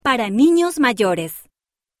para niños mayores.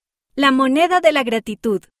 La moneda de la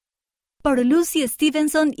gratitud, por Lucy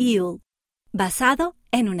Stevenson Ewell, basado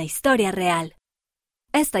en una historia real.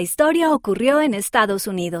 Esta historia ocurrió en Estados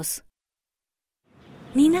Unidos.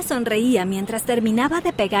 Nina sonreía mientras terminaba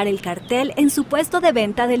de pegar el cartel en su puesto de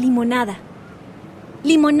venta de limonada.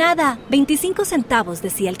 «Limonada, 25 centavos»,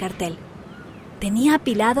 decía el cartel. Tenía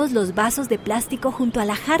apilados los vasos de plástico junto a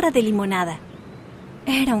la jarra de limonada.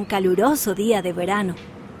 Era un caluroso día de verano,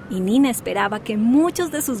 y Nina esperaba que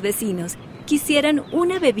muchos de sus vecinos quisieran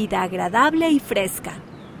una bebida agradable y fresca.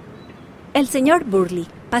 El señor Burley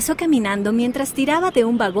pasó caminando mientras tiraba de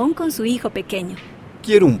un vagón con su hijo pequeño.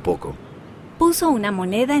 «Quiero un poco». Puso una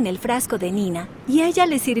moneda en el frasco de Nina y ella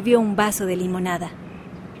le sirvió un vaso de limonada.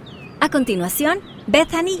 A continuación,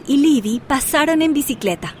 Bethany y Libby pasaron en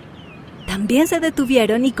bicicleta. También se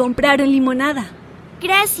detuvieron y compraron limonada.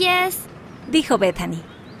 «Gracias», dijo Bethany.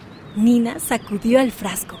 Nina sacudió el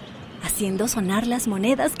frasco, haciendo sonar las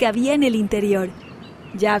monedas que había en el interior.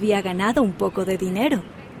 Ya había ganado un poco de dinero.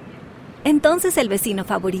 Entonces el vecino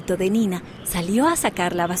favorito de Nina salió a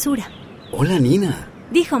sacar la basura. «Hola, Nina»,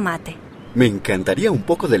 dijo Mate. «Me encantaría un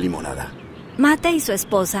poco de limonada». Mate y su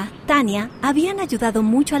esposa, Tania, habían ayudado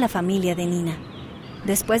mucho a la familia de Nina.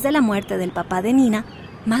 Después de la muerte del papá de Nina,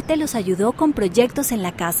 Mate los ayudó con proyectos en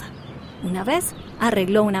la casa. Una vez,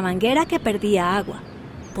 arregló una manguera que perdía agua,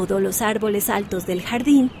 podó los árboles altos del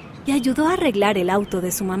jardín y ayudó a arreglar el auto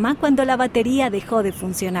de su mamá cuando la batería dejó de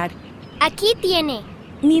funcionar. «Aquí tiene».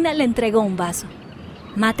 Nina le entregó un vaso.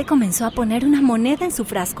 Mate comenzó a poner una moneda en su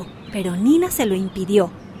frasco, pero Nina se lo impidió.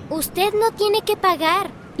 «Usted no tiene que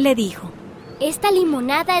pagar», le dijo. «Esta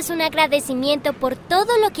limonada es un agradecimiento por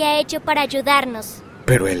todo lo que ha hecho para ayudarnos».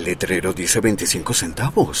 «Pero el letrero dice 25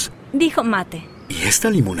 centavos», dijo Mate. «Y esta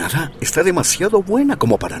limonada está demasiado buena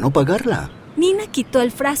como para no pagarla». Nina quitó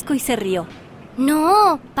el frasco y se rió.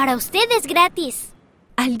 «No, para usted es gratis».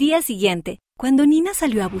 Al día siguiente, cuando Nina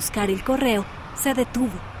salió a buscar el correo, se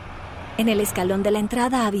detuvo. En el escalón de la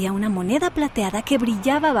entrada había una moneda plateada que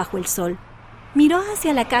brillaba bajo el sol. Miró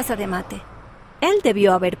hacia la casa de Mate. Él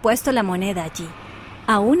debió haber puesto la moneda allí.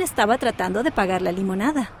 Aún estaba tratando de pagar la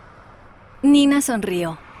limonada. Nina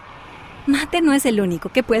sonrió. Mate no es el único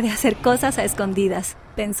que puede hacer cosas a escondidas,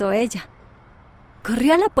 pensó ella.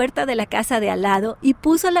 Corrió a la puerta de la casa de al lado y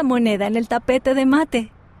puso la moneda en el tapete de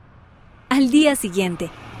Mate. Al día siguiente,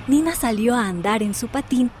 Nina salió a andar en su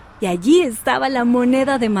patín y allí estaba la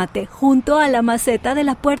moneda de Mate junto a la maceta de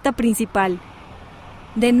la puerta principal.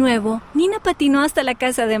 De nuevo, Nina patinó hasta la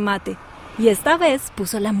casa de Mate y esta vez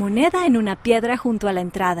puso la moneda en una piedra junto a la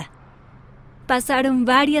entrada. Pasaron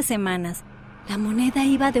varias semanas. La moneda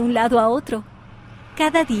iba de un lado a otro.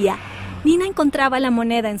 Cada día, Nina encontraba la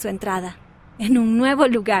moneda en su entrada, en un nuevo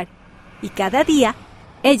lugar, y cada día,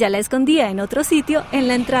 ella la escondía en otro sitio en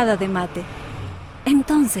la entrada de Mate.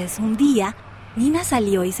 Entonces, un día, Nina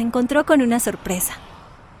salió y se encontró con una sorpresa.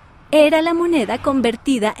 Era la moneda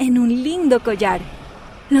convertida en un lindo collar.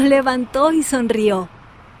 Lo levantó y sonrió.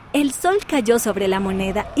 El sol cayó sobre la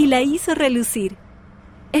moneda y la hizo relucir.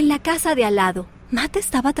 En la casa de al lado, Mate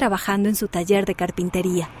estaba trabajando en su taller de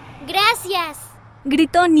carpintería. «Gracias»,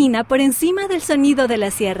 gritó Nina por encima del sonido de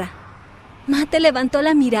la sierra. Mate levantó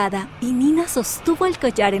la mirada y Nina sostuvo el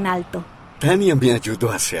collar en alto. «Tania me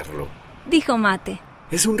ayudó a hacerlo», dijo Mate.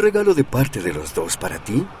 «Es un regalo de parte de los dos para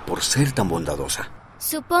ti por ser tan bondadosa».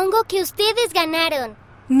 «Supongo que ustedes ganaron».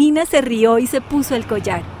 Nina se rió y se puso el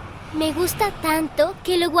collar. «Me gusta tanto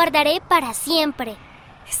que lo guardaré para siempre».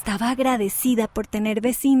 Estaba agradecida por tener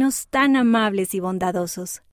vecinos tan amables y bondadosos.